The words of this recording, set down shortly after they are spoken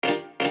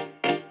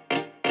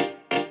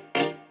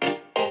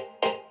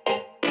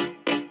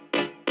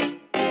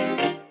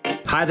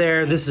Hi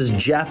there, this is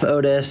Jeff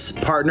Otis,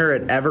 partner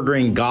at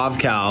Evergreen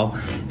GovCal,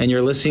 and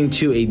you're listening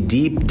to a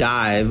deep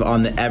dive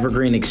on the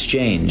Evergreen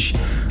Exchange.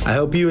 I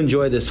hope you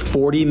enjoy this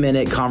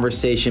 40-minute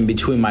conversation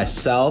between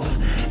myself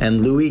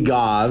and Louis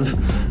Gov,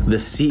 the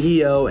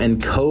CEO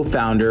and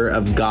co-founder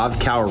of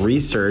GovCal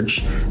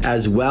Research,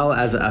 as well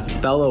as a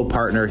fellow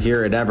partner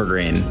here at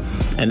Evergreen.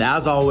 And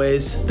as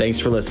always, thanks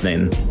for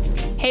listening.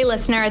 Hey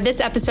listener, this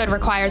episode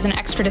requires an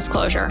extra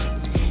disclosure.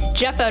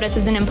 Jeff Otis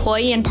is an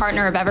employee and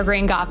partner of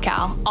Evergreen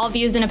GovCal. All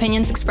views and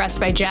opinions expressed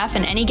by Jeff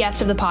and any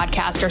guest of the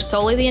podcast are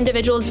solely the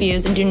individual's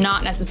views and do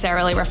not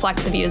necessarily reflect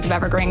the views of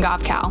Evergreen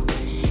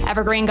GovCal.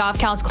 Evergreen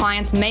GovCal's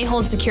clients may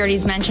hold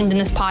securities mentioned in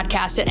this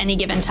podcast at any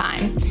given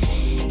time.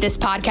 This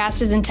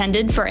podcast is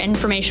intended for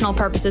informational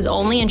purposes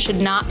only and should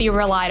not be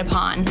relied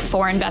upon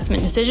for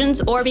investment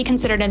decisions or be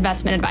considered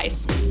investment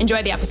advice.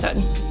 Enjoy the episode.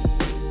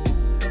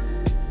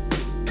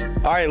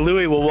 All right,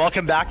 Louis, well,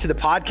 welcome back to the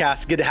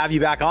podcast. Good to have you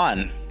back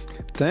on.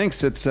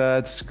 Thanks.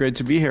 It's great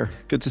to be here.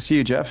 Good to see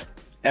you, Jeff.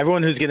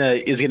 Everyone who's gonna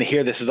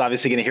hear this is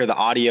obviously gonna hear the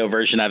audio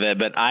version of it,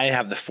 but I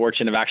have the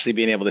fortune of actually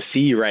being able to see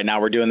you right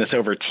now. We're doing this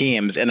over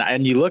Teams,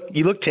 and you look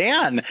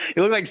tan.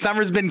 You look like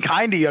summer's been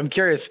kind to you. I'm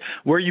curious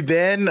where you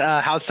been.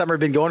 How's summer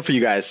been going for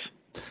you guys?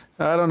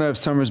 I don't know if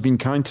summer's been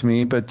kind to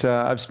me, but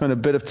I've spent a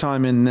bit of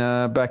time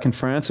back in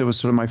France. It was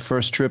sort of my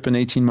first trip in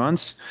 18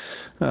 months.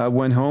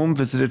 Went home,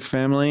 visited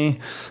family.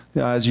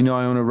 As you know,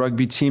 I own a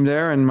rugby team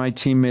there, and my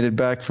team made it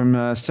back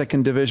from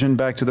second division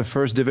back to the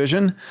first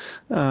division,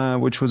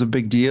 which was a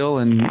big deal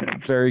and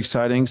very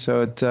exciting.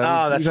 So that's so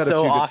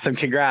awesome!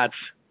 Congrats!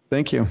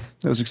 Thank you.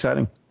 It was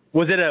exciting.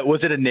 Was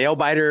it a nail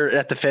biter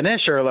at the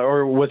finish,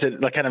 or was it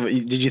like kind of?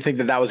 Did you think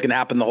that was going to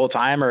happen the whole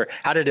time, or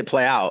how did it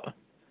play out?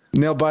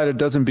 Nail biter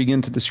doesn't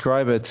begin to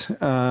describe it.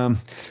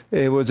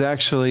 It was a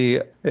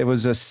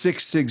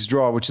 6-6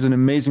 draw, which is an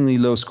amazingly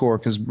low score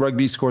because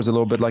rugby scores a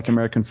little bit like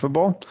American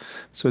football.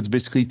 So it's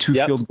basically two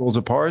field goals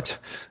apart.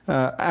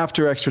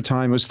 After extra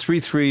time, it was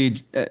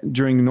 3-3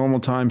 during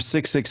normal time,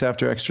 6-6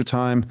 after extra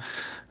time.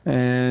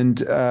 And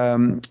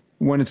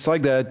when it's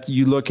like that,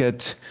 you look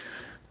at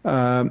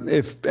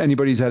if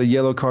anybody's had a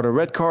yellow card or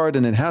red card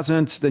and it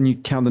hasn't, then you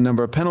count the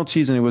number of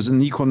penalties, and it was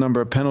an equal number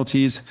of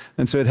penalties.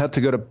 And so it had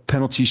to go to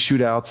penalty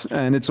shootout.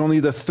 And it's only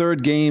the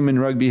third game in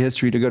rugby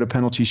history to go to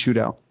penalty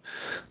shootout.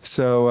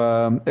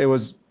 So it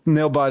was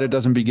nail biter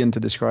doesn't begin to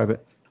describe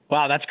it.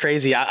 Wow, that's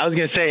crazy. I was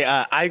going to say,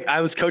 I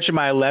was coaching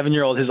my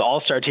 11-year-old, his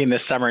all-star team this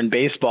summer in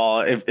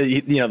baseball,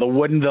 the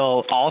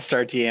Woodinville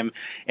all-star team,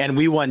 and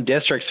we won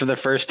districts for the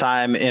first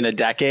time in a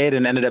decade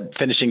and ended up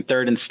finishing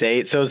third in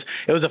state. So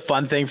it was a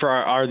fun thing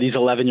for these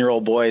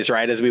 11-year-old boys,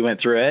 right, as we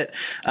went through it.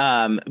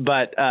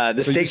 But the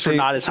stakes were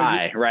not as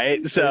high,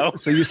 right? So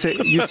you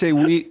say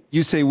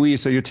we,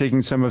 so you're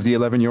taking some of the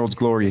 11-year-old's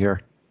glory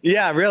here.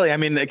 Yeah, really. I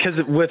mean,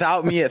 because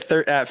without me at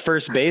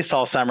first base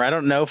all summer, I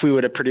don't know if we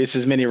would have produced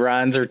as many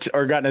runs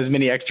or gotten as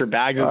many extra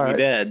bags as we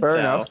did. Fair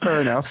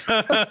enough.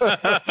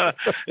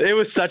 It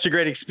was such a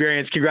great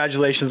experience.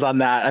 Congratulations on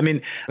that. I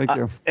mean, thank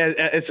you.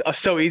 It's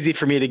so easy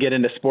for me to get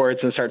into sports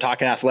and start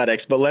talking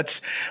athletics, but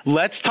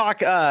let's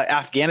talk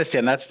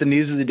Afghanistan. That's the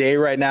news of the day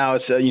right now.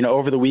 It's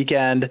over the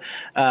weekend.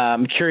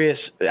 I'm curious,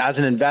 as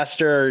an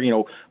investor,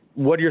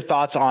 what are your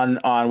thoughts on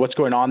what's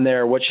going on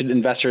there? What should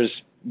investors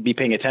be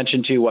paying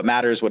attention to? What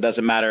matters? What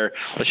doesn't matter?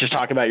 Let's just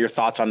talk about your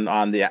thoughts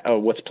on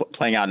what's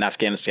playing out in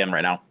Afghanistan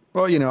right now.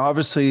 Well,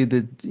 obviously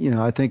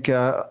I think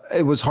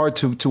it was hard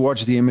to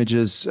watch the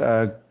images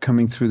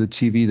coming through the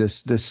TV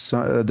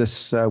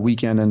this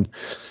weekend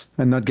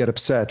and not get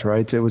upset,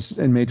 right? It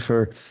made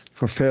for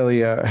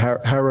fairly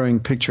harrowing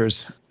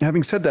pictures.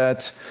 Having said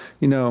that,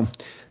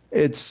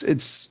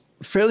 it's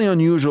fairly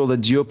unusual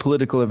that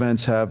geopolitical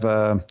events have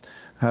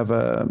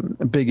a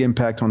big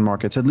impact on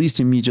markets, at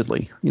least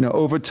immediately.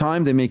 Over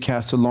time, they may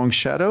cast a long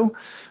shadow,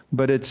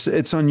 but it's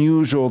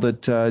unusual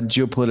that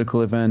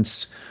geopolitical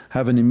events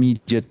have an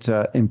immediate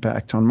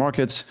impact on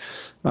markets.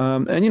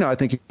 And I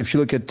think if you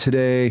look at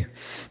today,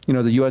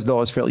 the U.S.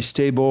 dollar is fairly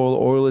stable,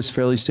 oil is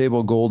fairly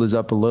stable, gold is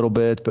up a little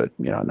bit, but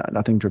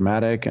nothing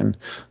dramatic, and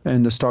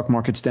the stock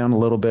market's down a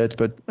little bit,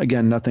 but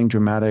again, nothing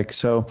dramatic.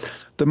 So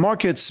the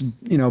markets,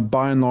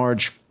 by and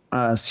large,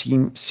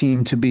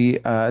 seem to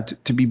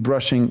be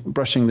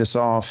brushing this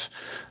off,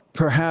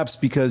 perhaps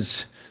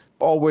because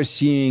all we're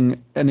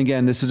seeing, and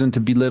again, this isn't to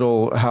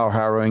belittle how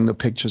harrowing the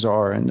pictures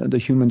are and the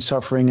human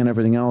suffering and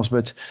everything else,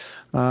 but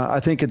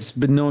I think it's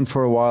been known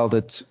for a while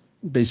that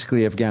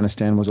basically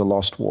Afghanistan was a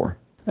lost war.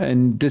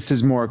 And this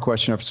is more a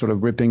question of sort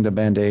of ripping the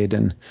Band-Aid.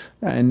 And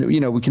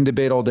we can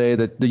debate all day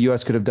that the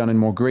U.S. could have done it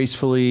more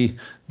gracefully.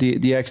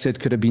 The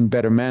exit could have been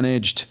better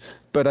managed.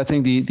 But I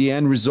think the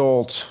end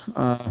result,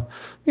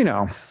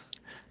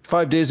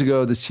 5 days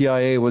ago, the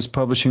CIA was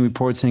publishing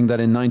reports saying that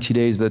in 90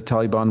 days the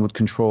Taliban would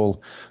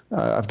control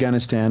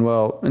Afghanistan.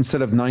 Well,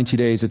 instead of 90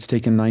 days, it's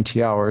taken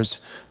 90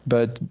 hours.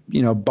 But,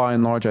 by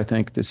and large, I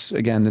think this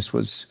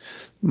was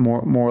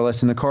more or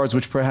less in the cards,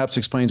 which perhaps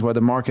explains why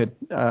the market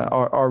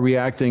are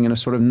reacting in a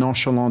sort of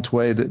nonchalant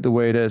way, the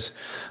way it is.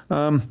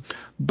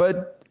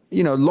 But,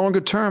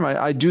 longer term,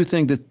 I do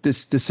think that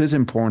this is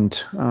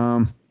important.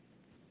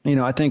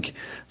 I think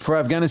for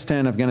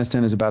Afghanistan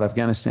is about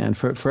Afghanistan.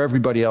 For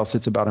everybody else,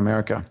 it's about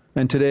America.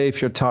 And today,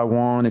 if you're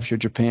Taiwan, if you're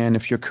Japan,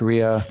 if you're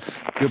Korea,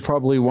 you're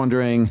probably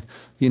wondering,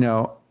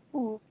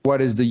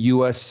 what is the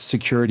U.S.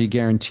 security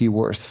guarantee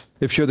worth?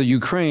 If you're the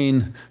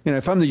Ukraine,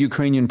 if I'm the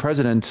Ukrainian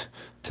president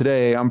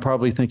today, I'm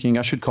probably thinking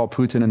I should call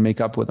Putin and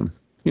make up with him.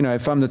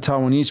 If I'm the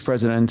Taiwanese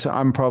president,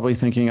 I'm probably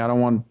thinking I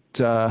don't want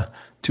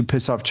to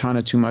piss off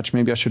China too much.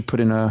 Maybe I should put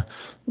in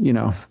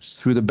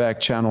through the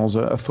back channels,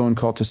 a phone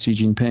call to Xi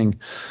Jinping.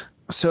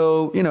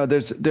 So,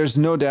 there's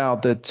no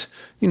doubt that,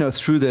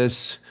 through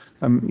this,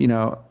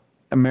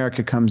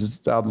 America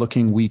comes out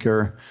looking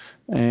weaker,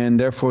 and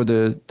therefore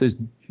the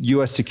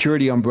U.S.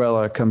 security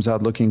umbrella comes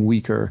out looking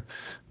weaker.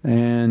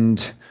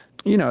 And,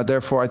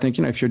 therefore I think,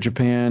 if you're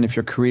Japan, if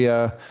you're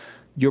Korea,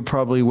 you're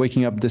probably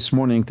waking up this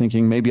morning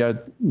thinking maybe I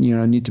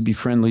need to be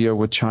friendlier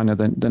with China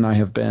than I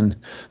have been.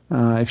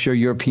 If you're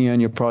European,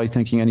 you're probably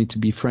thinking I need to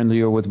be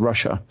friendlier with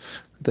Russia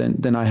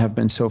than I have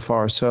been so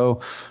far.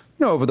 So,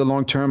 over the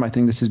long term, I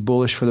think this is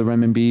bullish for the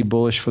renminbi,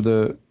 bullish for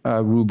the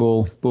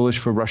ruble, bullish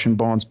for Russian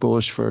bonds,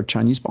 bullish for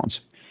Chinese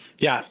bonds.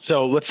 Yeah.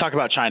 So let's talk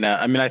about China.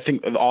 I mean, I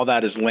think all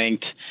that is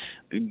linked.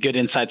 Good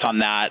insights on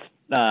that.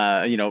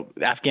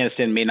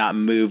 Afghanistan may not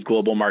move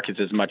global markets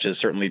as much as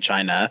certainly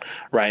China,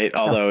 right?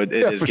 Although it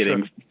is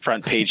getting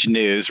front page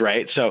news,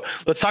 right? So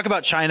let's talk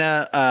about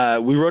China.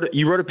 You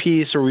wrote a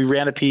piece, or we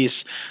ran a piece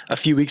a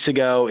few weeks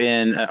ago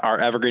in our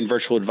Evergreen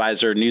Virtual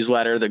Advisor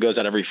newsletter that goes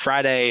out every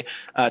Friday,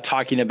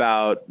 talking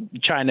about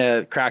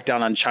China crackdown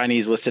on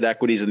Chinese listed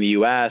equities in the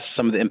U.S.,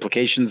 some of the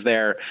implications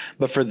there.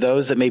 But for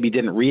those that maybe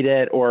didn't read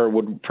it or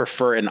would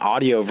prefer an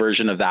audio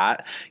version of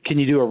that, can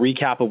you do a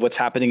recap of what's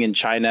happening in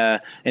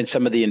China and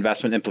some of the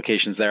investment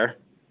implications there?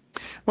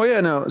 Well,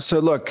 yeah, no. So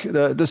look,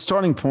 the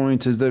starting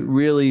point is that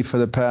really for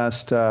the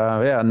past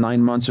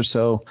 9 months or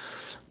so,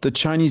 the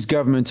Chinese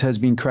government has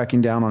been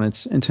cracking down on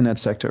its internet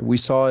sector. We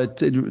saw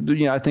it.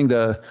 I think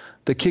the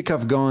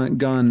kickoff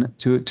gun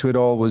to it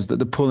all was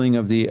the pulling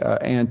of the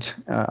Ant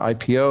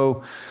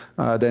IPO.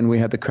 Then we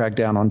had the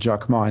crackdown on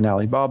Jack Ma and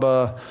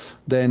Alibaba.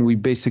 Then we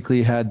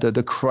basically had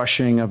the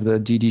crushing of the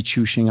Didi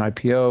Chuxing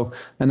IPO.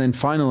 And then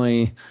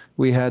finally,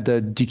 we had the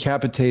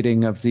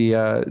decapitating of the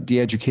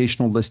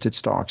educational listed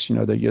stocks,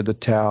 the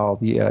TAL,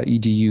 the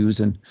EDUs,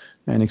 and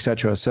et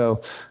cetera.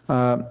 So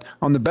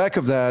on the back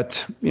of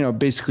that,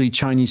 basically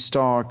Chinese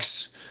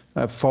stocks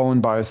have fallen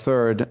by a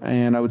third.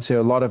 And I would say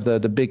a lot of the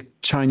big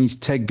Chinese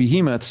tech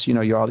behemoths,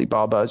 your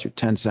Alibabas, your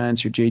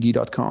Tencents, your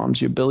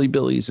JD.coms, your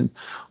Bilibilis, and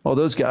all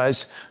those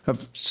guys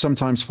have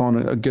sometimes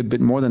fallen a good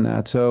bit more than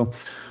that. So,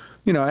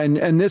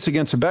 and this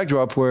against a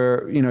backdrop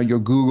where, your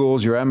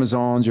Googles, your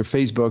Amazons, your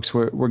Facebooks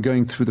were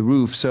going through the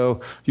roof.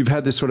 So you've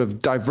had this sort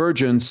of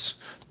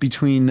divergence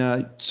between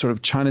sort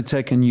of China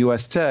tech and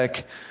US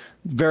tech,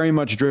 very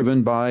much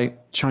driven by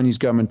Chinese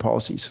government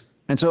policies.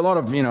 And so a lot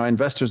of,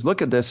 investors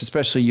look at this,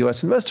 especially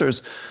U.S.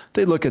 investors,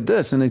 they look at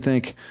this and they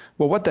think,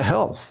 well, what the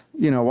hell?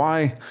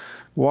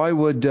 Why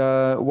would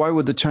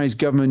the Chinese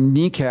government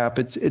kneecap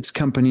its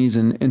companies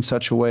in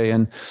such a way?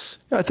 And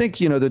I think,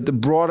 the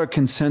broader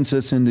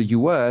consensus in the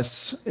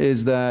U.S.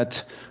 is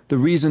that the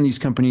reason these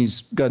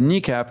companies got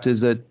kneecapped is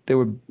that they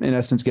were, in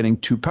essence, getting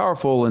too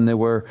powerful, and they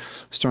were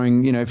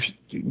starting, if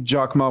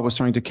Jack Ma was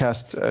starting to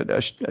cast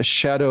a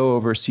shadow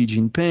over Xi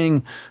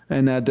Jinping,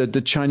 and that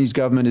the Chinese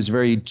government is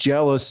very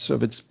jealous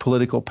of its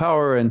political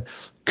power and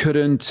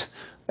couldn't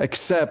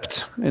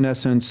accept, in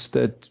essence,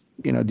 that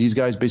these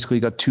guys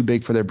basically got too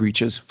big for their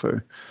breeches,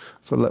 for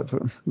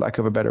lack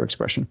of a better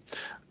expression.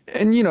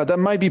 And that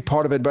might be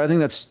part of it, but I think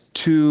that's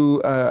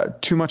too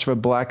much of a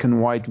black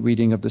and white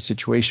reading of the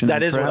situation.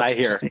 That is what I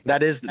hear.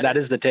 That is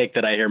the take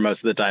that I hear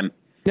most of the time.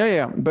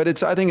 Yeah,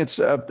 but I think it's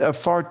a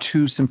far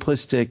too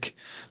simplistic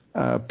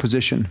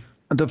position.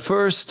 The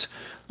first,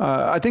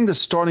 I think the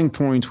starting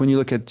point when you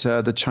look at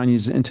the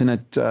Chinese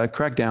internet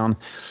crackdown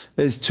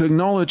is to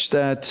acknowledge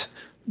that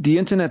the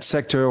internet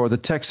sector or the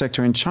tech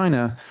sector in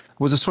China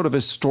was a sort of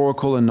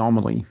historical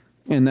anomaly,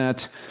 in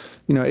that,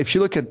 if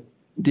you look at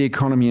the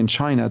economy in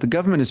China, the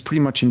government is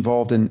pretty much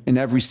involved in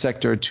every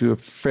sector to a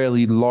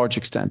fairly large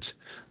extent,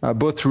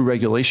 both through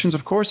regulations,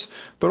 of course,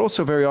 but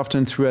also very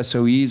often through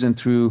SOEs and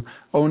through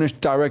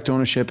direct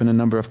ownership in a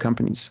number of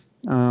companies.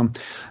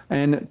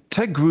 And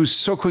tech grew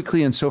so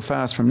quickly and so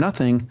fast from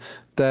nothing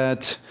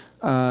that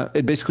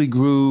it basically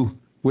grew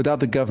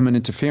without the government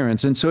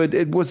interference. And so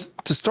it was,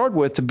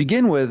 to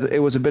begin with, it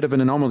was a bit of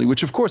an anomaly,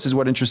 which of course is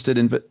what interested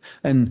in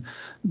and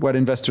what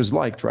investors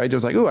liked, right? It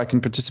was like, I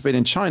can participate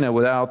in China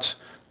without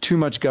too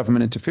much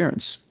government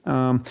interference.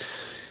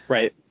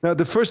 Right. Now,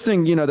 the first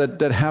thing,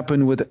 that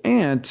happened with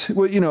Ant,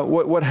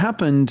 what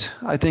happened,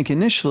 I think,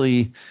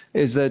 initially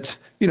is that,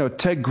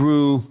 tech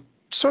grew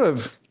sort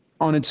of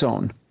on its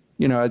own,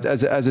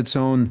 as its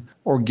own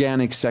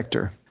organic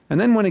sector. And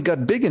then when it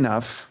got big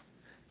enough,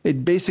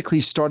 it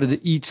basically started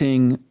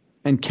eating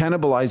and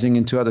cannibalizing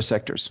into other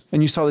sectors.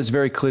 And you saw this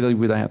very clearly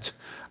with Ant.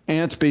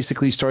 Ant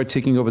basically started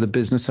taking over the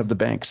business of the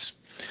banks.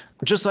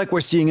 just like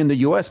we're seeing in the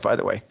US, by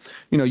the way.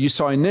 You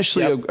saw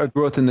initially a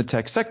growth in the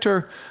tech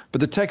sector,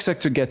 but the tech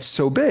sector gets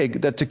so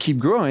big that to keep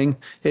growing,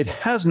 it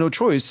has no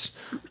choice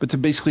but to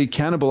basically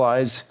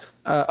cannibalize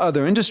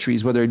other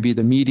industries, whether it be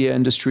the media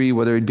industry,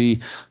 whether it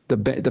be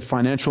the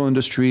financial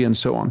industry, and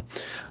so on.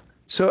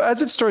 So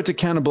as it started to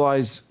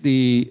cannibalize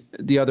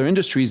the other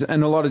industries,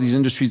 and a lot of these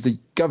industries, the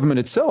government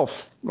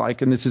itself,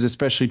 and this is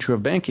especially true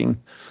of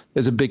banking,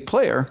 is a big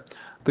player.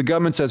 The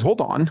government says,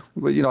 hold on,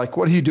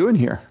 what are you doing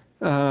here?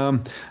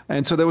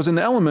 And so there was an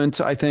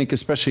element, I think,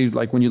 especially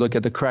when you look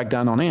at the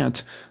crackdown on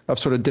Ant, of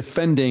sort of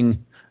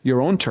defending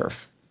your own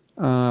turf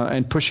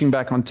and pushing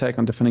back on tech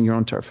on defending your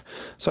own turf.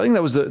 So I think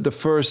that was the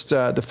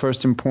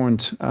first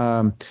important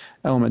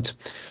element.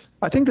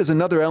 I think there's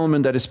another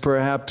element that is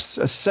perhaps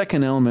a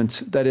second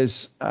element that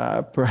is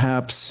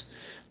perhaps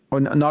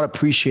not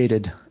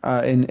appreciated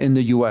in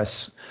the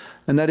U.S.,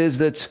 and that is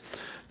that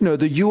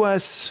the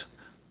U.S.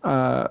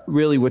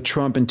 Really with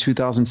Trump in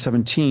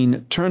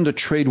 2017 turned the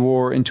trade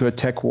war into a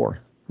tech war,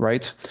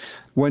 right?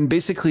 When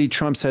basically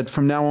Trump said,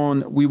 from now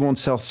on, we won't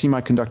sell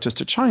semiconductors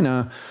to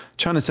China.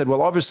 China said,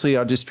 well, obviously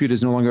our dispute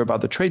is no longer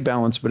about the trade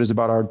balance, but is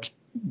about our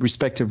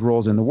respective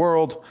roles in the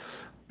world.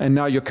 And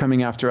now you're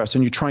coming after us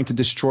and you're trying to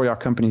destroy our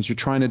companies. You're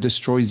trying to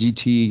destroy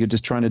ZTE. You're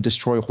just trying to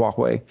destroy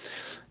Huawei.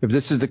 If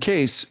this is the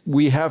case,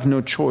 we have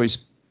no choice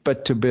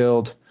but to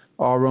build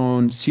our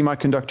own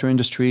semiconductor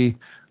industry,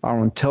 our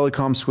own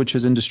telecom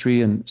switches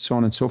industry, and so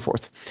on and so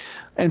forth.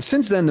 And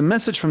since then, the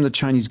message from the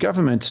Chinese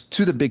government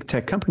to the big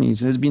tech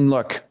companies has been,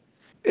 look,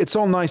 it's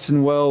all nice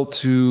and well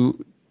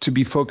to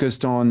be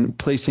focused on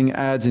placing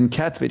ads in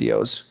cat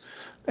videos.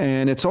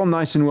 And it's all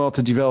nice and well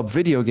to develop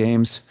video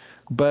games,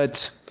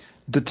 but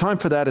the time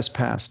for that has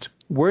passed.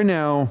 We're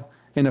now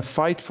in a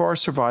fight for our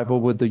survival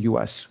with the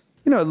US.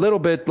 A little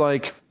bit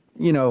like,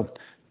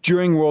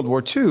 during World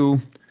War II,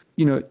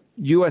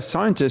 U.S.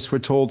 scientists were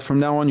told, from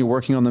now on, you're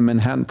working on the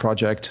Manhattan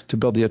Project to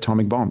build the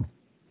atomic bomb.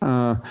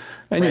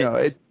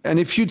 And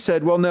if you'd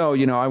said, well, no,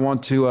 I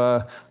want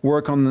to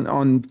work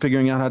on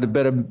figuring out how to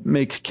better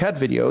make cat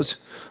videos,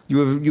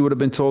 you would have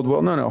been told,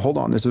 well, no, hold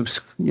on.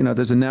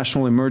 There's a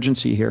national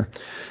emergency here.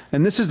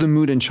 And this is the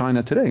mood in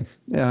China today.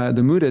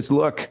 The mood is,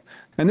 look,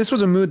 and this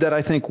was a mood that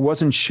I think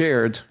wasn't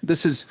shared.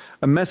 This is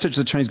a message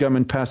the Chinese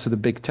government passed to the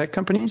big tech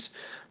companies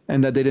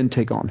and that they didn't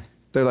take on.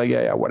 They're like,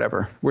 yeah,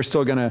 whatever. We're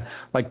still going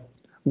to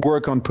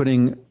work on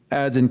putting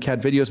ads in cat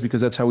videos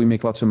because that's how we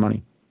make lots of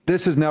money.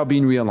 This is now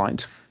being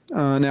realigned.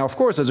 Now, of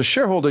course, as a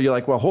shareholder, you're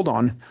like, well, hold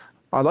on.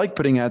 I like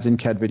putting ads in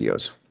cat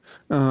videos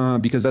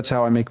because that's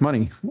how I make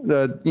money.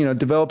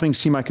 Developing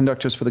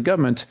semiconductors for the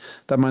government,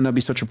 that might not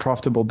be such a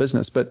profitable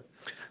business. But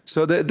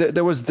so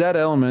there was that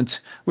element,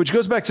 which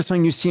goes back to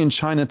something you see in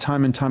China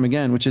time and time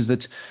again, which is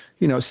that,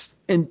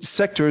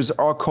 sectors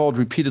are called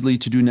repeatedly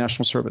to do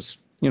national service.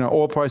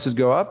 Oil prices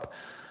go up.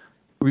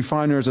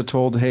 Refiners are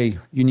told, hey,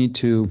 you need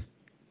to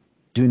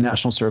do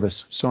national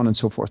service, so on and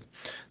so forth.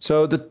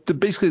 So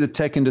basically the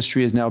tech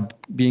industry is now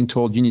being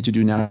told you need to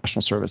do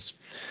national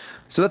service.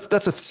 So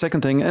that's a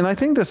second thing. And I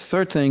think the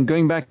third thing,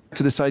 going back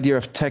to this idea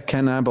of tech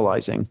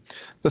cannibalizing,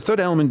 the third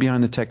element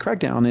behind the tech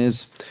crackdown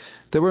is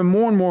there were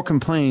more and more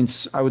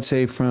complaints, I would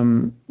say,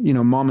 from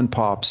mom and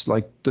pops,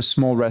 like the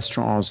small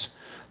restaurants,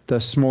 the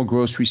small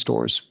grocery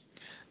stores,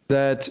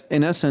 that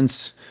in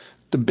essence,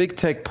 the big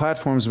tech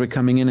platforms were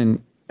coming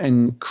in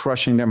and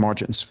crushing their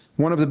margins.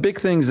 One of the big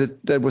things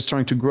that was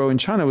starting to grow in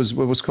China was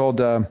what was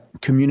called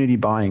community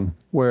buying,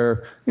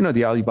 where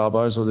the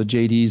Alibabas or the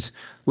JDs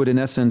would in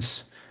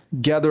essence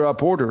gather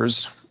up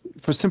orders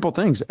for simple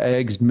things,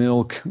 eggs,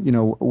 milk,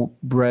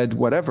 bread,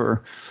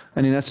 whatever,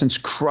 and in essence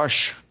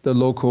crush the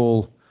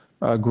local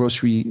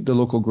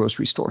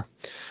grocery store.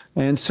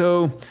 And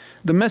so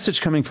the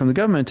message coming from the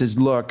government is,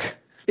 look,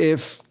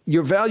 if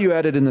your value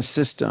added in the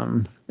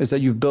system is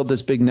that you've built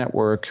this big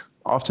network,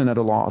 often at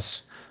a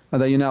loss,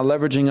 that you're now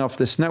leveraging off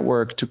this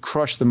network to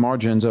crush the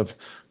margins of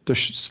the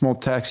small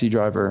taxi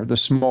driver, the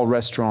small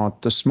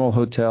restaurant, the small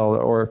hotel,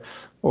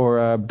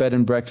 or bed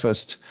and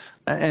breakfast.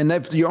 And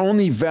if your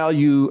only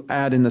value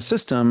add in the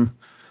system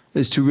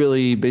is to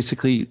really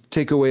basically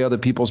take away other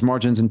people's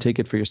margins and take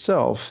it for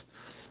yourself,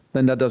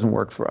 then that doesn't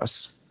work for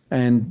us.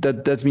 And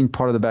that's been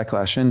part of the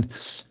backlash. And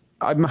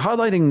I'm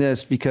highlighting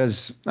this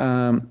because,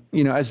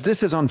 as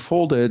this has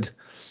unfolded,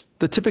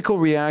 the typical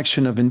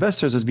reaction of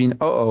investors has been,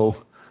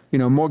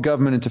 more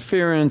government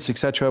interference, et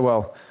cetera.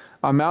 Well,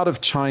 I'm out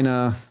of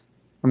China.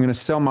 I'm going to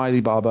sell my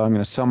Alibaba. I'm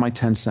going to sell my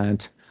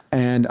Tencent.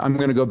 And I'm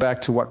going to go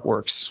back to what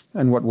works.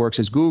 And what works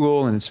is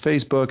Google, and it's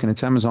Facebook, and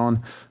it's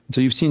Amazon.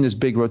 So you've seen this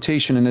big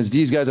rotation. And as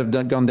these guys have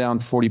gone down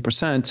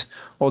 40%,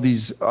 all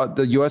these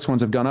the U.S.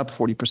 ones have gone up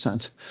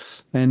 40%.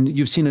 And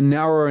you've seen a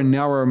narrower and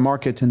narrower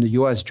market in the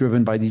U.S.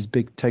 driven by these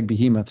big tech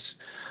behemoths.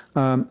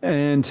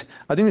 And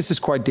I think this is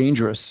quite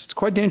dangerous. It's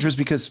quite dangerous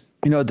because,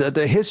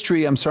 the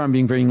history, I'm sorry I'm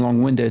being very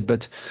long-winded,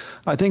 but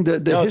I think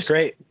it's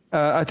great.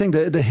 I think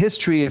the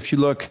history, if you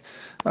look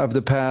of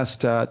the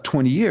past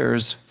 20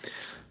 years,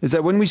 is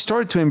that when we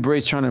started to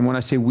embrace China, and when I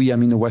say we, I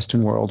mean the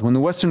Western world, when the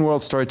Western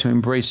world started to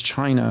embrace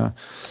China,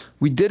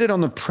 we did it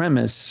on the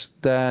premise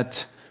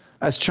that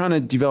as China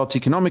developed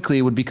economically,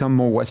 it would become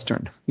more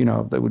Western.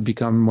 It would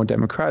become more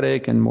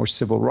democratic and more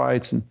civil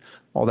rights and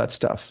all that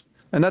stuff.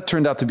 And that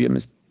turned out to be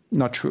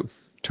not true.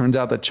 Turned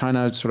out that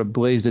China sort of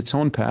blazed its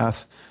own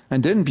path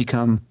and didn't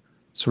become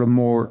sort of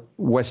more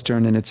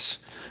Western in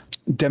its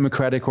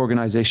democratic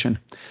organization.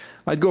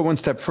 I'd go one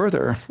step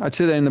further. I'd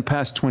say that in the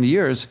past 20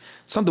 years,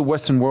 it's not the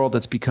Western world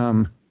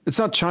it's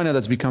not China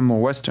that's become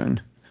more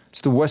Western.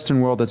 It's the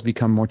Western world that's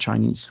become more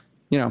Chinese.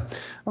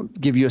 I'll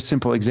give you a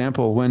simple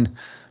example. When,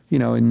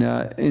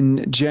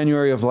 in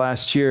January of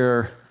last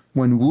year,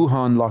 when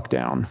Wuhan locked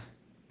down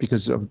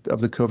because of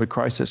the COVID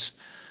crisis,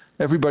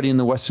 everybody in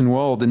the Western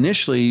world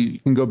initially, you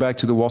can go back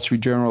to the Wall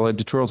Street Journal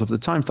editorials of the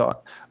time,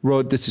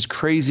 wrote, this is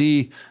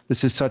crazy.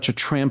 This is such a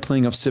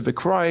trampling of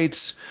civic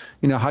rights.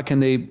 How can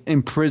they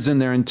imprison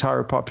their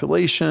entire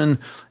population?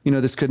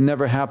 This could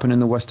never happen in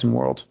the Western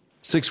world.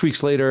 6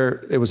 weeks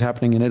later, it was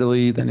happening in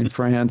Italy, then in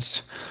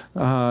France,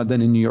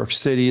 then in New York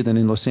City, then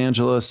in Los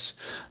Angeles.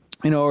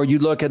 Or you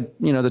look at,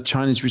 the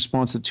Chinese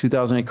response to the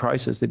 2008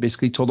 crisis. They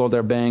basically told all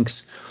their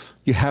banks,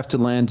 you have to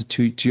lend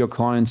to your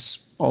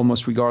clients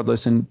almost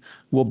regardless, and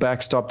we'll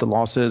backstop the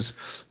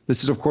losses.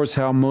 This is, of course,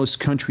 how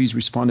most countries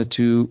responded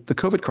to the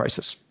COVID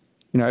crisis.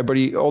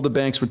 All the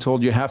banks were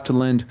told you have to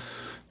lend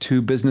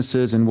to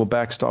businesses and we'll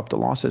backstop the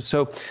losses.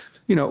 So,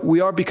 we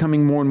are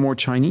becoming more and more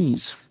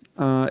Chinese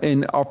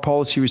in our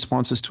policy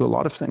responses to a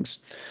lot of things.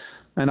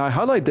 And I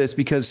highlight this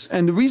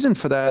and the reason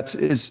for that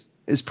is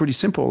pretty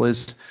simple,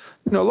 is,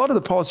 a lot of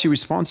the policy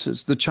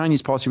responses, the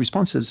Chinese policy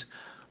responses,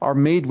 are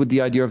made with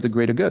the idea of the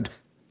greater good.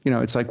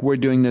 It's like we're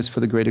doing this for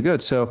the greater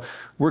good. So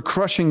we're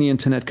crushing the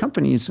internet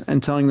companies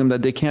and telling them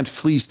that they can't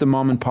fleece the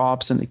mom and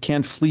pops and they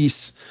can't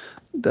fleece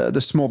the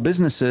small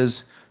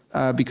businesses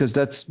because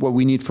that's what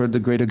we need for the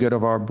greater good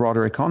of our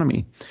broader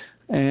economy.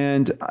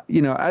 And,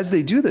 as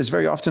they do this,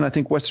 very often I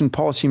think Western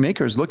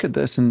policymakers look at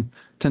this and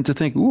tend to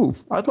think, ooh,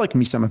 I'd like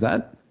me some of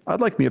that. I'd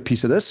like me a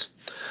piece of this.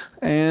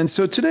 And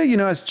so today,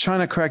 as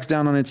China cracks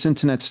down on its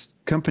internet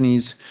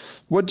companies,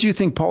 what do you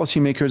think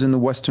policymakers in the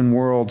Western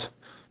world,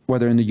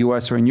 whether in the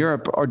US or in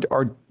Europe,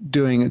 are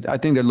doing? I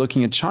think they're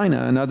looking at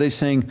China, and are they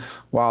saying,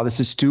 wow, this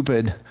is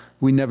stupid,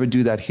 we never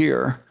do that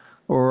here?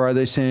 Or are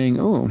they saying,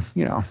 oh,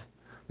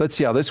 let's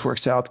see how this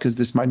works out because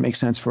this might make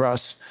sense for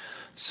us?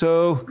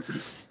 So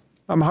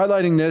I'm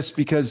highlighting this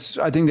because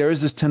I think there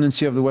is this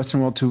tendency of the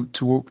Western world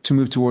to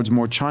move towards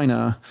more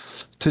China.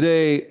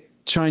 Today,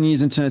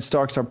 Chinese internet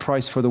stocks are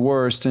priced for the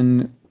worst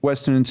and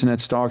Western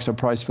internet stocks are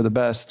priced for the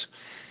best.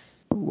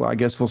 Well, I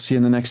guess we'll see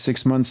in the next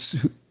 6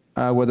 months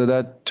whether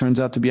that turns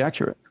out to be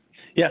accurate.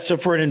 Yeah. So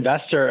for an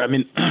investor, I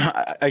mean,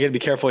 I got to be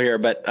careful here,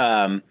 but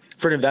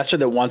for an investor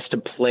that wants to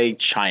play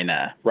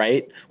China,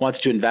 right, wants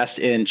to invest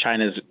in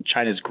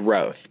China's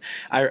growth,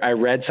 I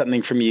read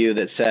something from you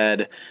that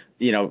said,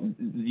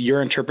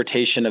 your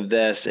interpretation of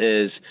this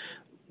is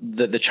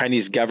that the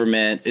Chinese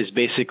government is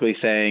basically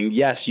saying,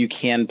 yes, you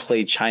can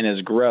play China's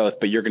growth,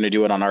 but you're going to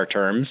do it on our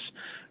terms.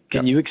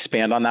 Can you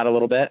expand on that a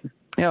little bit?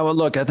 Yeah, well,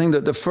 look, I think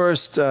that the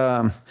first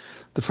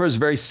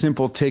very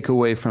simple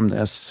takeaway from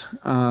this,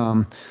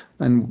 and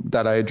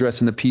that I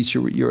address in the piece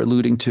you're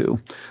alluding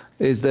to,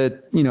 is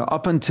that,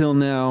 up until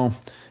now,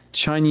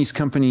 Chinese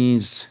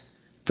companies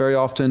very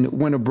often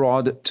went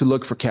abroad to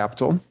look for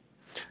capital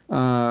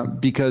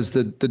because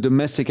the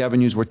domestic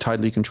avenues were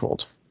tightly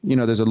controlled.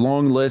 There's a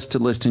long list to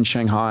list in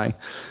Shanghai.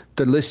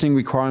 The listing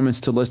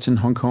requirements to list in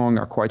Hong Kong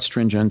are quite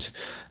stringent.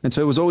 And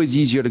so it was always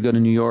easier to go to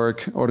New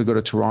York or to go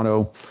to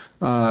Toronto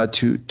or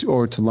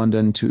to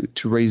London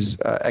to raise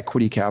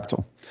equity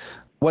capital.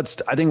 I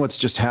think what's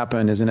just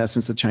happened is, in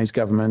essence, the Chinese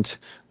government,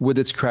 with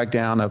its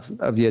crackdown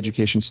of the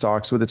education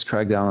stocks, with its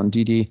crackdown on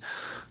Didi,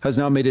 has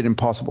now made it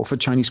impossible for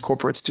Chinese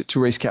corporates to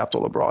raise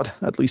capital abroad,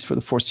 at least for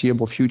the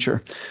foreseeable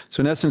future. So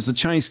in essence, the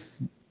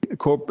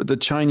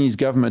Chinese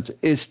government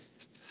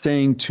is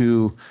saying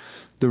to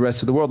the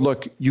rest of the world,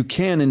 look, you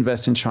can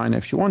invest in China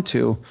if you want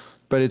to,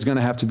 but it's going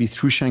to have to be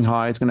through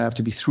Shanghai. It's going to have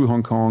to be through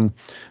Hong Kong,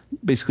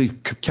 basically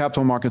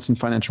capital markets and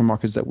financial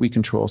markets that we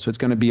control. So it's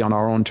going to be on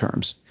our own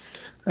terms.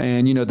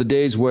 And, the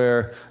days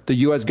where the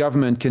U.S.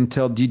 government can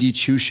tell Didi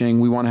Chuxing,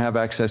 we want to have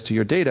access to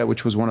your data,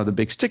 which was one of the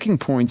big sticking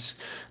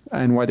points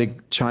and why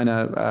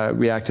China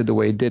reacted the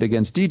way it did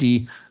against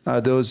Didi,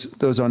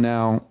 those are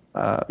now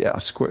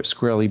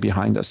squarely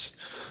behind us.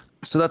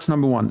 So that's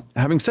number one.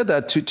 Having said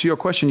that, to your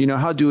question,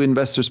 how do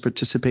investors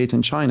participate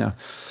in China?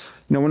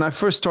 When I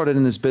first started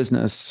in this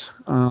business,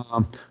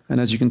 and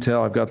as you can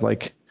tell, I've got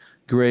like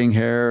graying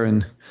hair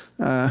and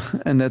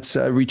that's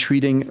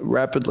retreating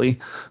rapidly.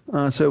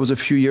 So it was a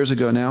few years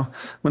ago now.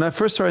 When I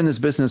first started in this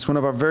business, one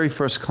of our very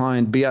first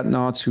clients, Beat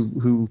Knotts,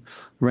 who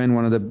ran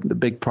one of the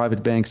big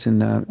private banks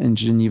in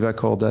Geneva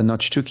called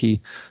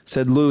Notch-Tuki,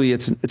 said, Louis,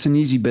 it's an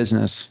easy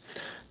business.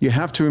 You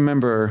have to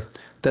remember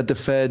that the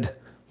Fed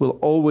will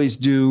always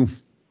do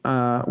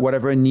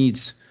whatever it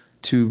needs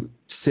to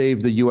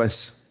save the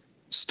U.S.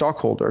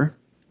 stockholder.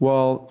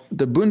 Well,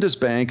 the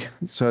Bundesbank,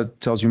 so it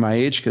tells you my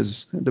age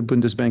because the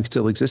Bundesbank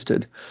still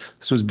existed.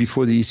 This was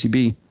before the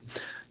ECB.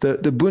 The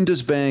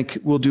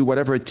Bundesbank will do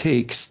whatever it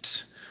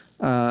takes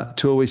to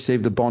always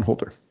save the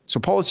bondholder. So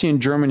policy in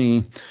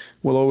Germany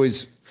will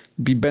always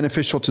be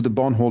beneficial to the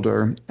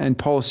bondholder, and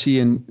policy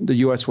in the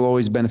U.S. will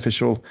always be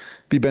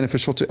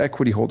beneficial to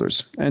equity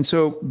holders. And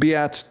so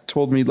Beat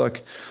told me,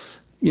 look,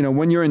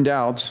 when you're in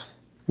doubt,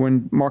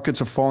 when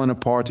markets are falling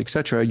apart, et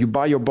cetera, you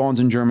buy your bonds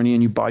in Germany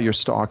and you buy your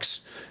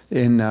stocks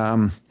in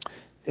the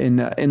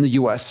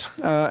U.S.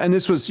 And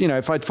this was,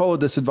 if I'd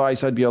followed this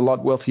advice, I'd be a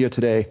lot wealthier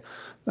today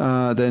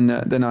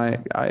than I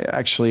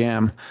actually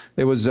am.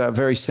 It was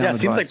very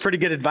sound advice. Yeah, it seems like pretty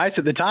good advice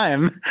at the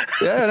time.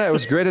 Yeah, no, it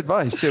was great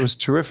advice. It was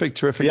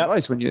terrific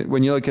advice.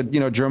 When you look at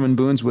German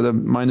bunds with a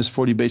minus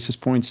 40 basis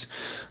points,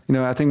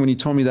 I think when you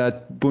told me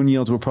that bund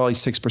yields were probably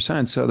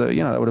 6%, so that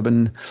that would have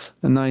been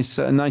a nice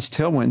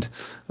tailwind.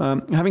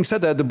 Having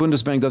said that, the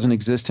Bundesbank doesn't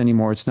exist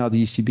anymore. It's now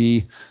the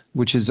ECB,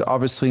 which is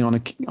obviously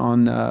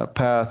on a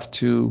path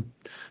to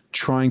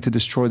trying to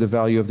destroy the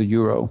value of the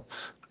euro.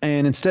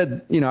 And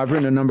instead, I've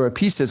written a number of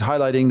pieces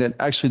highlighting that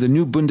actually the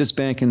new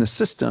Bundesbank in the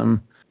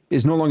system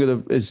is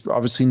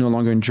obviously no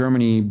longer in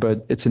Germany,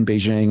 but it's in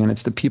Beijing, and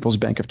it's the People's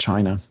Bank of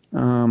China.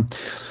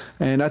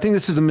 And I think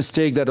this is a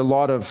mistake that a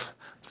lot of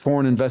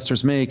foreign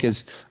investors make,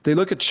 is they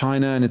look at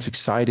China and it's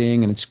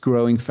exciting and it's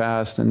growing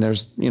fast, and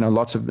there's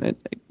lots of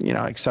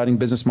exciting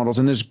business models,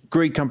 and there's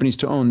great companies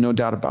to own, no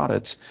doubt about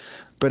it.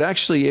 But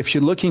actually, if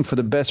you're looking for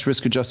the best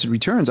risk-adjusted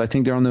returns, I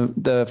think they're on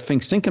the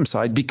fixed income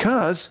side,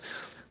 because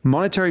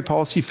monetary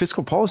policy,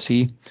 fiscal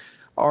policy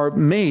are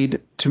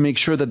made to make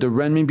sure that the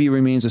renminbi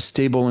remains a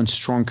stable and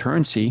strong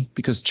currency,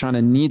 because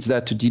China needs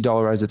that to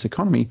de-dollarize its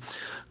economy,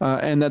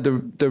 and that the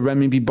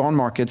renminbi bond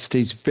market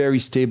stays very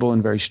stable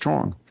and very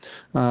strong.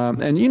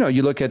 And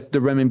you look at the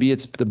renminbi,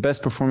 it's the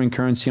best performing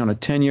currency on a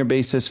 10-year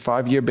basis,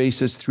 5-year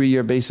basis,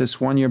 3-year basis,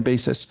 1-year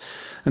basis.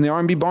 And the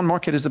RMB bond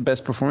market is the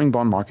best performing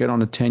bond market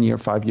on a 10-year,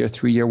 5-year,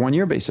 3-year,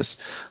 1-year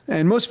basis.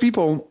 And most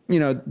people,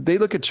 they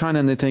look at China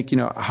and they think,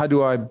 how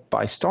do I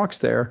buy stocks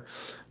there?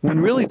 When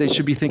really they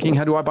should be thinking,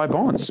 how do I buy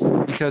bonds?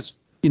 Because,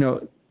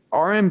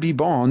 RMB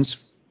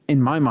bonds,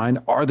 in my mind,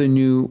 are the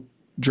new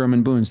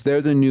German bunds.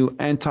 They're the new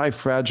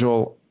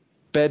anti-fragile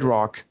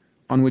bedrock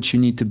on which you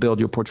need to build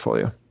your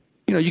portfolio.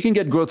 You can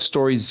get growth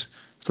stories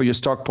for your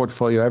stock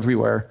portfolio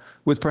everywhere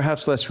with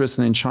perhaps less risk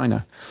than in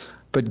China.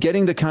 But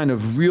getting the kind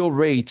of real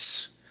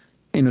rates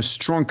in a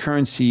strong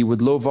currency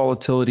with low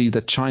volatility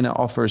that China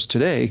offers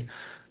today,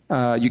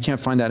 you can't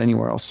find that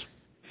anywhere else.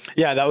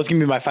 Yeah, that was going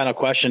to be my final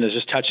question, is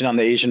just touching on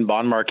the Asian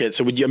bond market.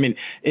 So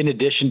in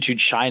addition to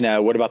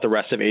China, what about the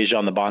rest of Asia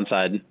on the bond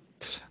side?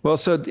 Well,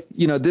 so,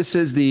 this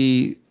is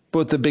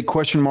both the big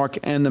question mark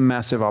and the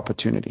massive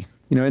opportunity.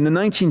 In the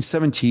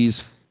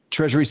 1970s,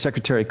 Treasury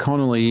Secretary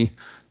Connolly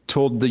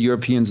told the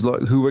Europeans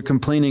who were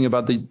complaining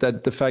about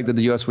the fact that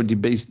the U.S.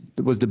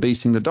 was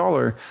debasing the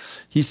dollar.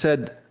 He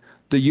said,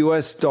 the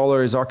U.S.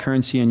 dollar is our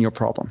currency and your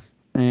problem.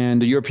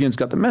 And the Europeans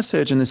got the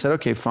message, and they said,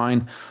 okay,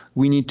 fine,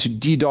 we need to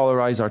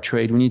de-dollarize our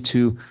trade. We need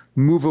to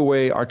move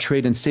away our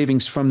trade and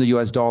savings from the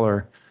U.S.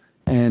 dollar.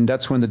 And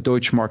that's when the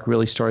Deutschmark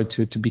really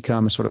started to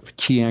become a sort of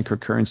key anchor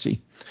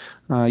currency.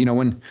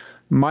 When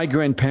my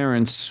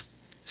grandparents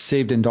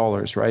saved in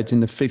dollars, right, in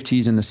the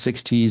 50s and the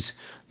 60s,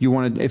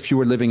 if you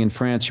were living in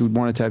France, you would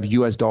want to have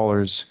U.S.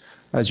 dollars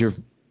as your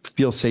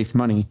feel-safe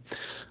money.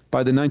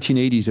 By the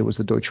 1980s, it was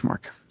the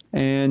Deutschmark.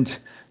 And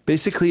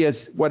basically,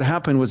 what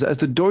happened was, as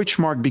the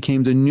Deutschmark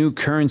became the new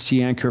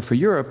currency anchor for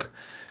Europe,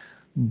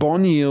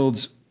 bond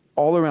yields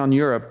all around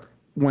Europe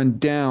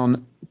went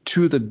down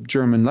to the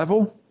German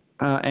level,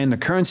 and the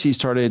currency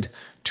started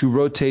to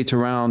rotate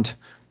around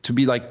to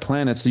be like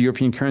planets, the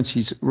European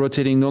currencies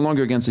rotating no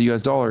longer against the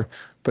US dollar,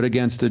 but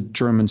against the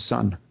German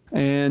sun.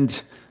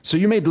 And so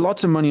you made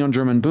lots of money on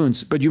German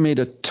bunds, but you made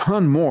a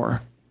ton more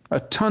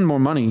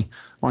money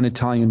on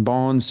Italian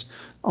bonds,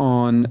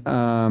 on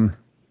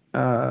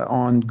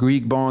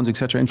Greek bonds, et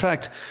cetera. In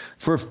fact,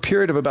 for a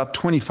period of about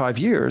 25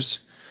 years,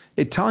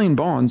 Italian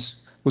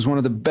bonds was one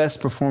of the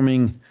best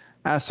performing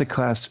asset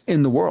class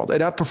in the world.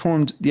 It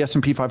outperformed the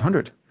S&P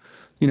 500.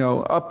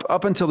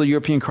 Up until the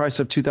European crisis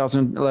of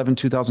 2011,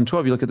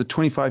 2012, you look at the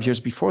 25 years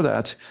before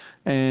that,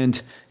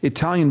 and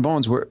Italian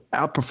bonds were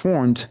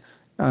outperformed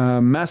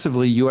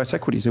massively U.S.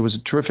 equities. It was a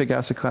terrific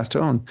asset class to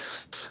own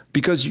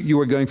because you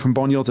were going from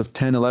bond yields of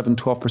 10, 11,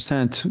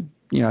 12%,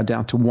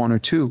 down to 1 or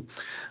 2.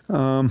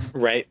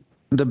 Right.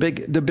 The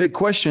big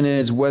question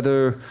is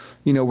whether,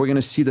 we're going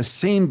to see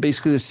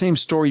basically the same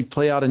story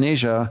play out in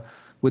Asia,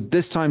 with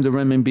this time the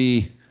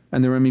renminbi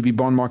and the renminbi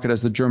bond market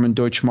as the German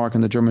Deutschmark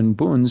and the German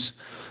bunds.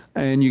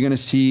 And you're going to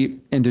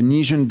see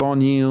Indonesian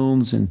bond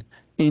yields and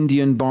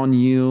Indian bond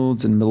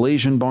yields and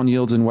Malaysian bond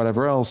yields and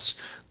whatever else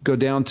go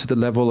down to the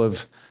level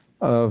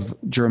of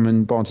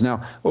German bonds.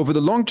 Now, over the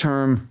long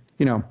term,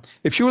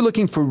 if you were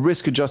looking for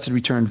risk-adjusted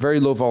return, very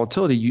low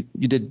volatility,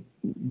 you did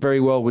very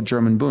well with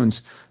German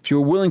bunds. If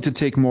you were willing to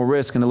take more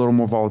risk and a little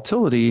more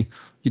volatility,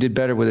 you did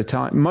better with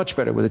much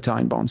better with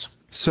Italian bonds.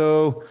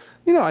 So,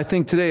 I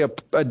think today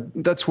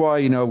that's why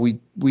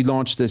we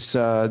launched this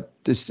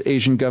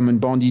Asian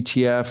government bond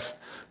ETF.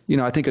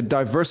 I think a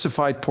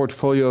diversified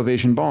portfolio of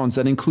Asian bonds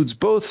that includes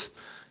both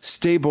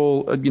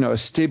a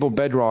stable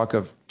bedrock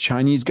of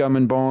Chinese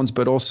government bonds,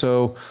 but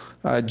also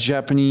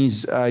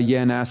Japanese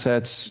yen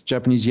assets,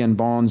 Japanese yen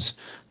bonds.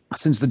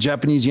 Since the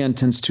Japanese yen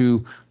tends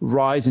to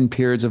rise in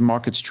periods of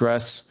market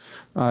stress,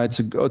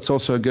 it's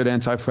also a good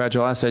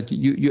anti-fragile asset.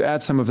 You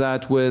add some of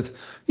that with,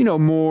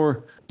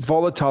 more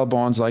volatile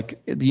bonds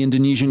like the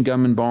Indonesian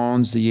government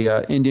bonds,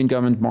 the Indian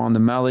government bond, the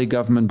Malay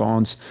government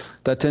bonds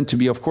that tend to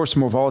be, of course,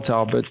 more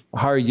volatile, but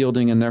higher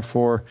yielding and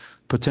therefore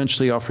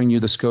potentially offering you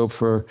the scope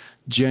for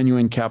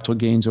genuine capital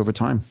gains over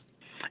time.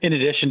 In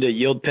addition to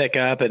yield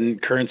pickup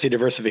and currency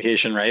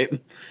diversification, right?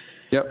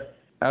 Yep,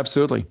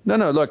 absolutely.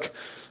 No, look,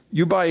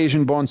 you buy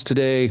Asian bonds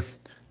today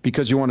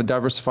because you want to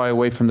diversify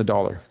away from the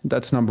dollar.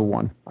 That's number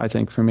one, I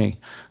think, for me.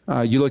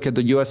 You look at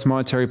the U.S.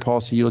 monetary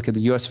policy, you look at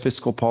the U.S.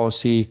 fiscal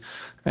policy,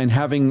 and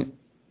having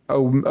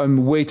a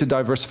way to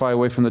diversify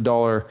away from the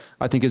dollar,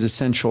 I think, is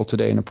essential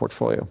today in a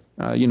portfolio.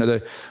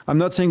 I'm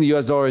not saying the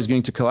U.S. dollar is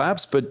going to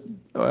collapse, but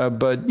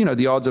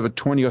the odds of a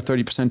 20 or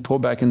 30%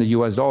 pullback in the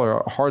U.S. dollar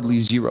are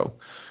hardly zero.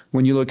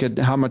 When you look at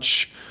how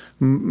much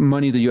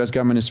money the U.S.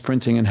 government is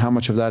printing and how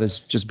much of that is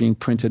just being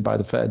printed by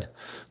the Fed.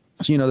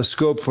 So, the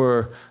scope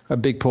for a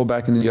big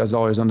pullback in the U.S.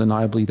 dollar is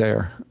undeniably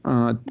there.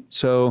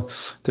 So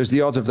there's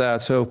the odds of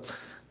that. So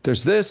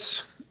there's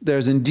this.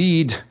 There's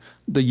indeed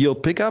the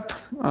yield pickup.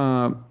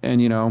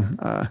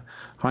 Einstein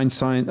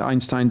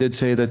did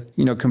say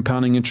that,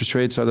 compounding interest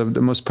rates are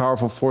the most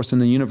powerful force in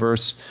the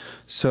universe.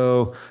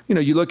 So,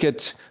 you look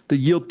at the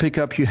yield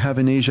pickup you have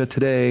in Asia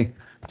today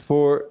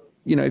for,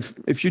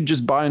 if you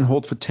just buy and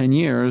hold for 10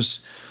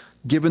 years,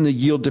 given the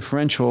yield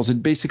differentials,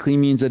 it basically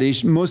means that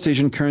most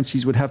Asian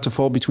currencies would have to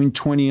fall between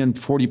 20 and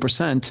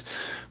 40%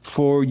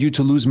 for you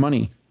to lose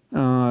money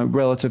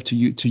relative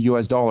to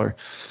U.S. dollar.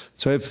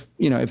 So if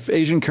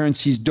Asian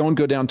currencies don't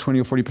go down 20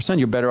 or 40%,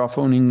 you're better off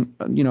owning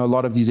a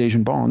lot of these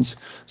Asian bonds.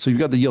 So you've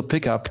got the yield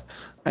pickup,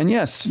 and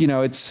yes,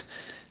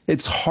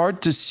 it's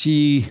hard to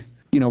see.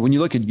 When you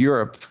look at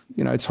Europe,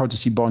 it's hard to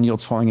see bond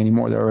yields falling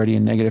anymore. They're already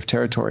in negative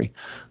territory.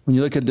 When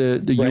you look at the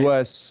right.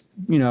 U.S.,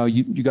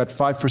 you got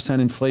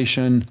 5%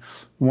 inflation,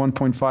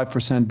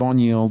 1.5%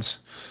 bond yields,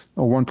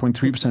 or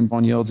 1.3%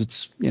 bond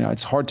yields.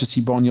 It's hard to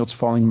see bond yields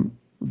falling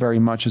very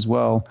much as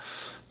well.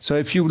 So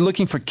if you're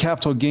looking for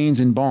capital gains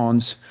in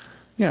bonds,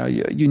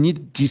 you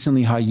need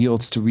decently high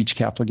yields to reach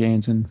capital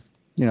gains, and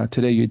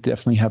today you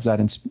definitely have that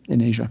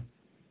in Asia.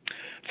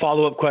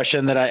 Follow-up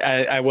question that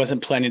I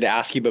wasn't planning to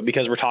ask you, but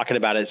because we're talking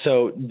about it.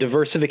 So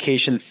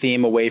diversification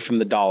theme away from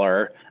the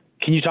dollar.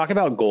 Can you talk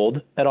about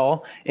gold at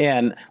all?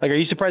 And are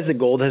you surprised that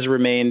gold has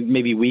remained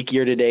maybe weak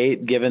year to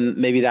date, given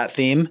maybe that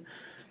theme?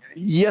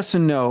 Yes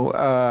and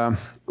no.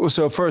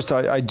 So first,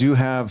 I do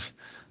have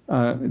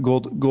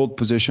gold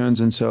positions,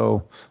 and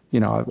so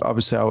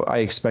obviously I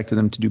expected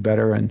them to do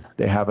better, and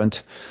they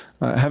haven't.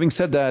 Having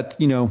said that,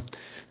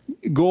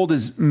 gold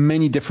is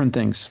many different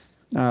things.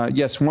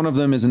 Yes, one of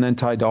them is an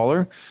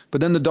anti-dollar,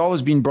 but then the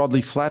dollar's been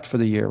broadly flat for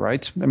the year,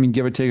 right? I mean,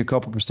 give or take a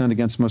couple %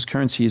 against most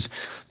currencies.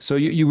 So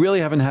you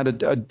really haven't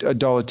had a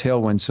dollar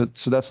tailwind.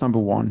 So that's number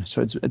one.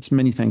 So it's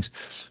many things.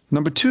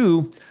 Number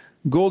two,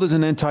 gold is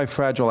an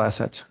anti-fragile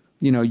asset.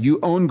 You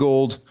own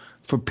gold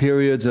for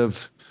periods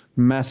of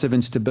massive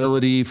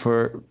instability,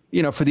 for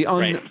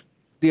the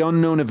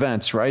unknown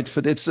events, right?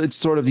 It's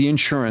sort of the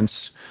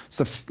insurance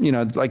stuff,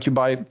 like you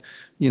buy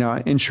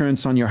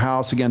insurance on your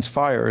house against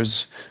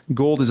fires.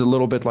 Gold is a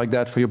little bit like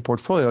that for your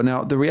portfolio.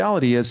 Now, the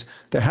reality is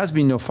there has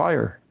been no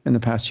fire in the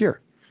past year.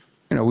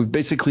 We've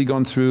basically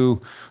gone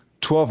through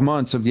 12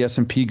 months of the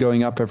S&P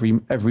going up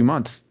every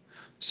month.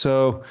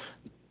 So,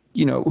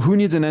 who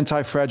needs an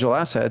anti-fragile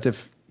asset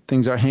if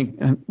things are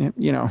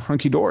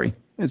hunky-dory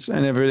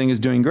and everything is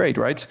doing great,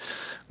 right?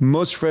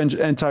 Most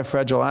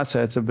anti-fragile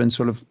assets have been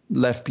sort of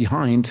left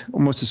behind,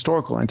 almost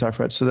historical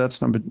anti-fragile. So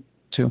that's number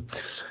two.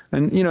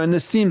 And, in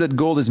this theme that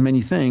gold is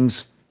many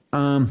things,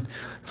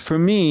 for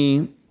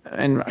me,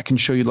 and I can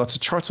show you lots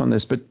of charts on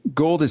this, but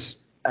gold is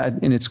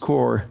in its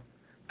core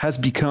has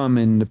become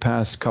in the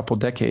past couple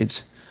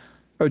decades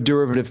a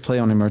derivative play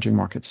on emerging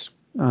markets.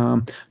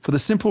 For the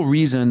simple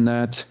reason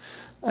that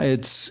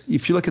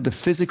if you look at the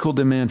physical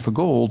demand for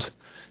gold,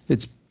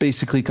 it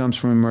basically comes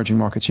from emerging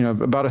markets.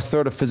 About a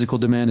third of physical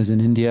demand is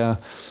in India,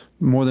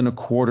 more than a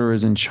quarter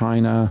is in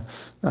China,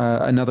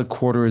 another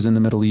quarter is in the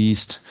Middle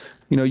East.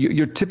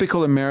 Your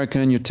typical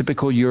American, your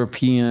typical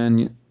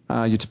European,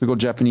 your typical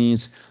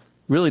Japanese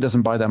really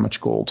doesn't buy that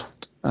much gold.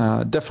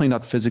 Definitely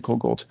not physical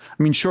gold.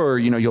 I mean, sure,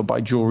 you'll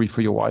buy jewelry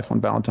for your wife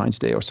on Valentine's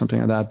Day or something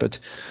like that, but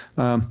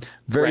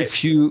very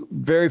few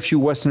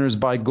Westerners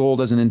buy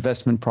gold as an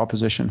investment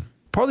proposition.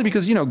 Partly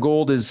because,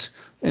 gold is,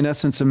 in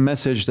essence, a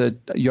message that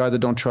you either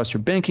don't trust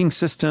your banking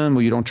system,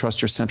 or you don't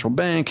trust your central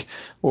bank,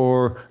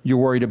 or you're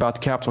worried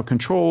about capital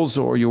controls,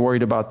 or you're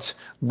worried about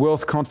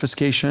wealth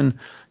confiscation.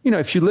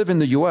 If you live in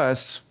the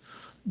U.S.,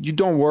 you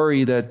don't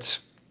worry that,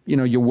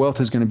 your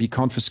wealth is going to be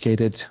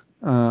confiscated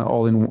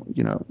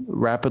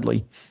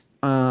rapidly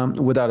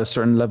without a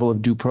certain level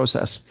of due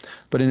process.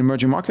 But in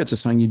emerging markets,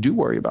 it's something you do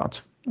worry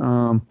about.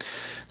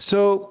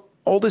 So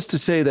all this to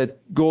say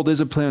that gold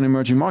is a play on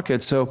emerging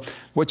markets. So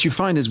what you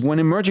find is when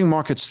emerging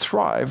markets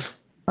thrive,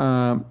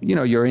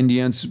 your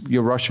Indians,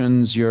 your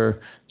Russians, your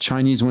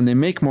Chinese, when they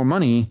make more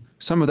money,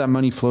 some of that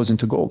money flows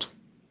into gold.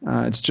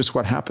 It's just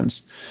what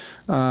happens.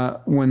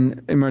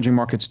 When emerging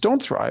markets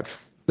don't thrive,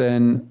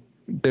 then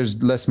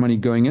there's less money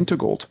going into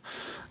gold.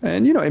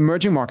 And,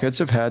 emerging markets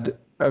have had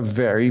a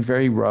very,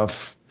 very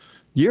rough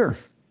year.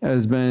 It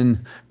has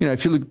been,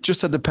 if you look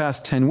just at the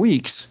past 10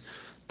 weeks,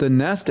 the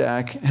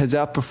NASDAQ has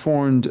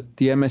outperformed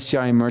the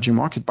MSCI emerging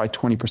market by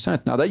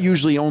 20%. Now, that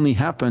usually only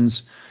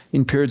happens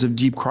in periods of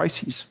deep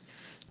crises.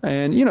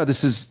 And,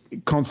 this is a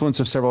confluence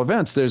of several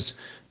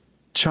events.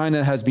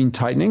 China has been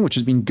tightening, which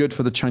has been good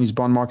for the Chinese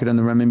bond market and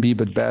the renminbi,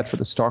 but bad for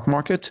the stock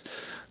market.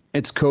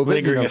 It's COVID.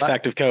 Lingering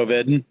effect of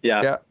COVID.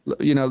 Yeah.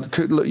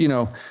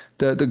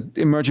 The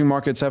emerging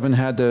markets haven't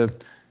had the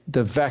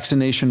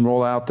vaccination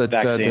rollout that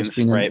there's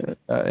been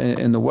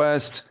in the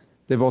West.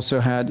 They've also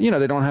had,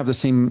 they don't have the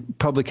same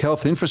public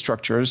health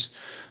infrastructures.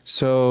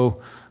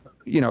 So,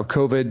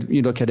 COVID,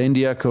 you look at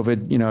India,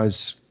 COVID,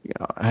 has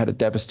had a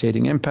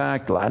devastating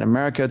impact. Latin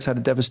America, it's had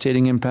a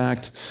devastating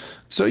impact.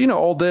 So,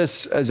 all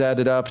this has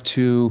added up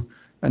to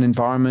an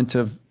environment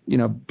of,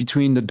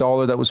 between the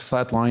dollar that was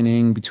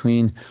flatlining,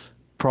 between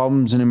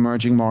problems in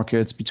emerging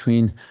markets,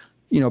 between,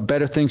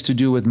 better things to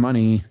do with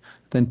money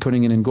than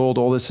putting it in gold.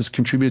 All this has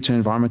contributed to an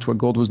environment where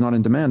gold was not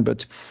in demand.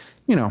 But,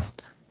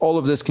 all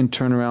of this can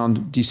turn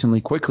around decently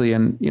quickly.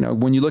 And,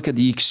 when you look at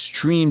the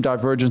extreme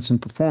divergence in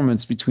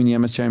performance between the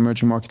MSCI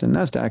emerging market and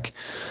NASDAQ,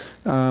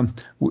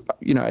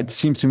 it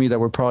seems to me that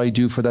we're probably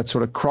due for that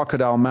sort of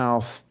crocodile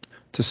mouth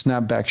to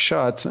snap back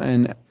shut.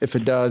 And if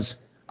it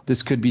does,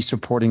 this could be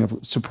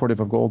supportive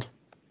of gold.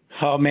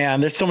 Oh man,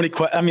 there's so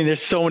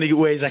many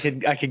ways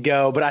I could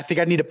go, but I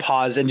think I need to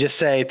pause and just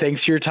say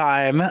thanks for your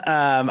time.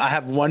 I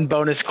have one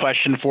bonus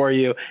question for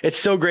you. It's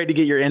so great to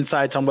get your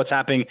insights on what's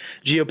happening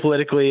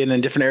geopolitically and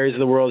in different areas of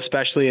the world,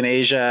 especially in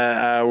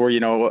Asia, where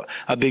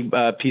a big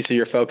piece of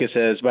your focus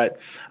is. But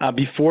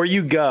before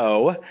you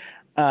go,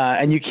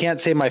 and you can't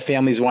say my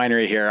family's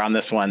winery here on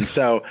this one.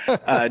 So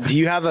do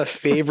you have a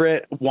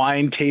favorite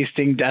wine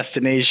tasting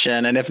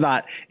destination? And if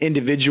not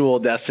individual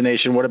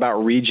destination, what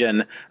about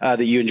region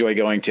that you enjoy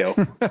going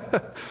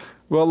to?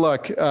 Well,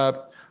 look,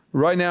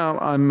 right now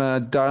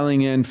I'm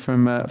dialing in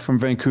from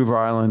Vancouver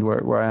Island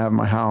where I have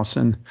my house.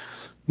 And,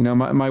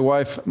 my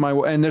wife,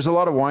 and there's a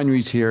lot of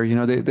wineries here,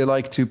 they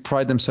like to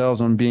pride themselves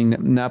on being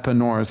Napa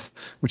North,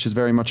 which is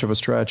very much of a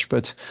stretch.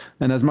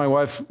 And as my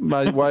wife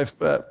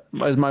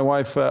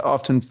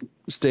often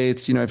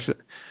states, if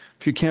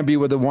you can't be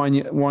with the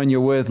wine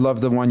you're with,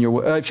 love the one you're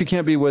with. If you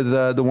can't be with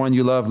the one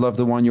you love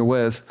the one you're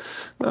with.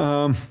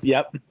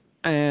 Yep.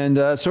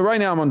 And so right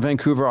now I'm on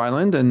Vancouver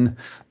Island, and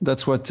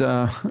that's what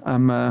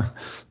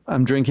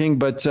I'm drinking.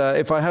 But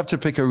if I have to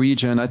pick a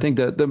region, I think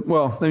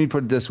let me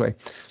put it this way.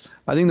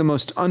 I think the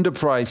most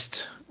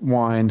underpriced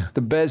wine,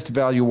 the best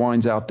value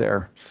wines out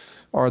there,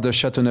 are the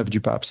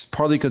Châteauneuf-du-Pape,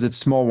 partly because it's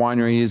small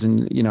wineries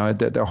and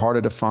they're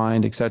harder to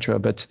find, etc.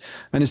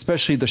 And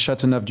especially the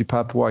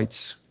Châteauneuf-du-Pape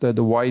whites,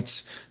 the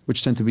whites,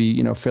 which tend to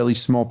be fairly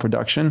small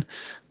production.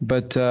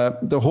 But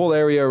the whole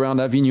area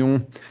around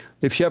Avignon,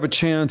 if you have a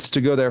chance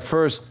to go there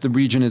first, the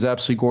region is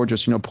absolutely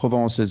gorgeous.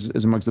 Provence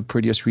is amongst the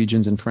prettiest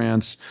regions in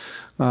France.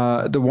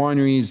 The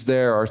wineries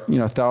there are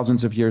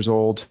thousands of years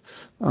old,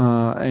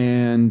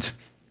 and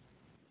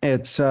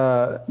it's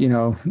Tyler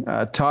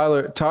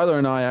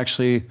and I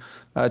actually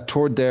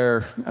toured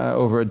there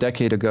over a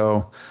decade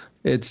ago.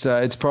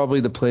 It's probably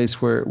the place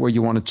where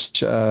you want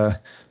to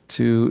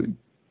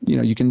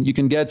you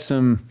can get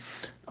some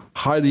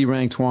highly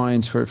ranked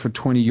wines for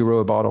 20 euro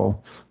a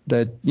bottle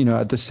that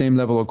at the same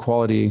level of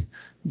quality.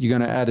 You're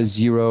going to add a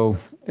zero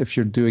if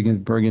you're doing it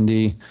in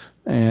Burgundy,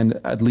 and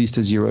at least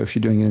a zero if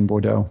you're doing it in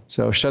Bordeaux.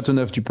 So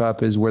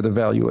Châteauneuf-du-Pape is where the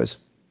value is.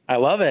 I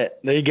love it.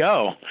 There you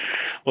go.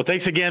 Well,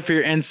 thanks again for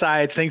your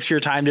insights. Thanks for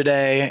your time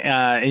today.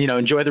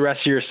 Enjoy the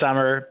rest of your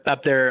summer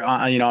up there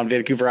on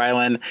Vancouver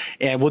Island,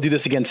 and we'll do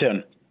this again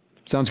soon.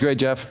 Sounds great,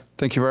 Jeff.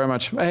 Thank you very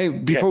much. Hey,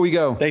 before we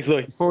go, thanks,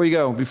 Louis. Before we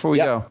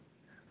go,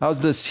 how's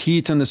this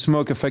heat and the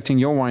smoke affecting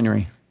your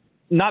winery?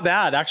 Not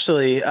bad,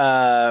 actually.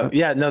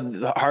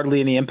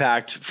 Hardly any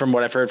impact from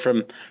what I've heard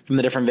from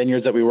the different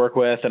vineyards that we work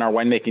with and our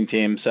winemaking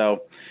team.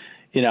 So,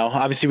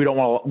 obviously we don't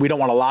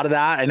want a lot of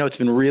that. I know it's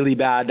been really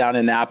bad down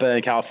in Napa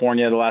in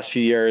California the last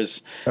few years,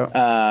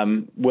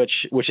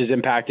 which has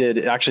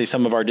impacted actually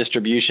some of our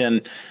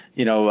distribution.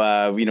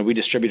 We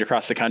distribute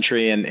across the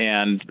country,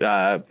 and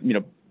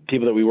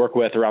people that we work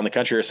with around the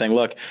country are saying,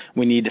 look,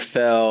 we need to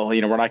fill,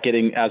 we're not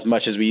getting as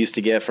much as we used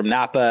to get from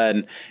Napa,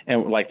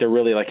 and like they're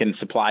really like in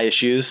supply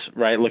issues,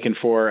 right? Looking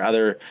for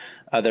other.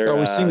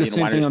 We're seeing the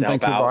same thing on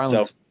Vancouver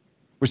Island. So,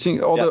 we're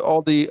seeing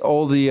all the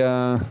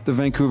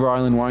Vancouver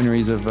Island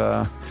wineries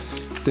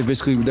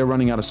they're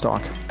running out of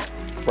stock.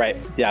 Right.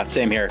 Yeah.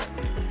 Same here.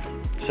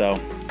 So,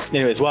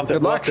 anyways, we'll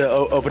have to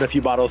open a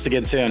few bottles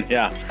again soon.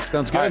 Yeah.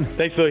 Sounds good. Right,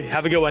 thanks, Louis.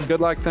 Have a good one. Good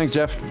luck. Thanks,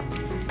 Jeff.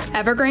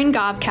 Evergreen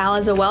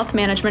GovCal is a wealth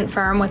management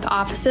firm with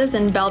offices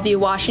in Bellevue,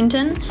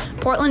 Washington,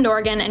 Portland,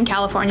 Oregon, and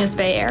California's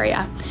Bay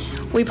Area.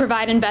 We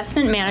provide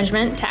investment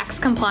management, tax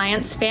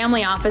compliance,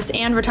 family office,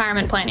 and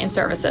retirement planning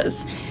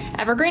services.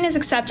 Evergreen is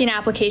accepting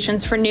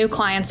applications for new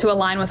clients who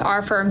align with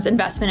our firm's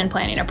investment and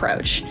planning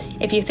approach.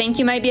 If you think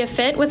you might be a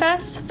fit with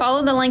us,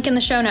 follow the link in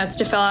the show notes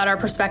to fill out our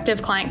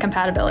prospective client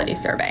compatibility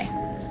survey.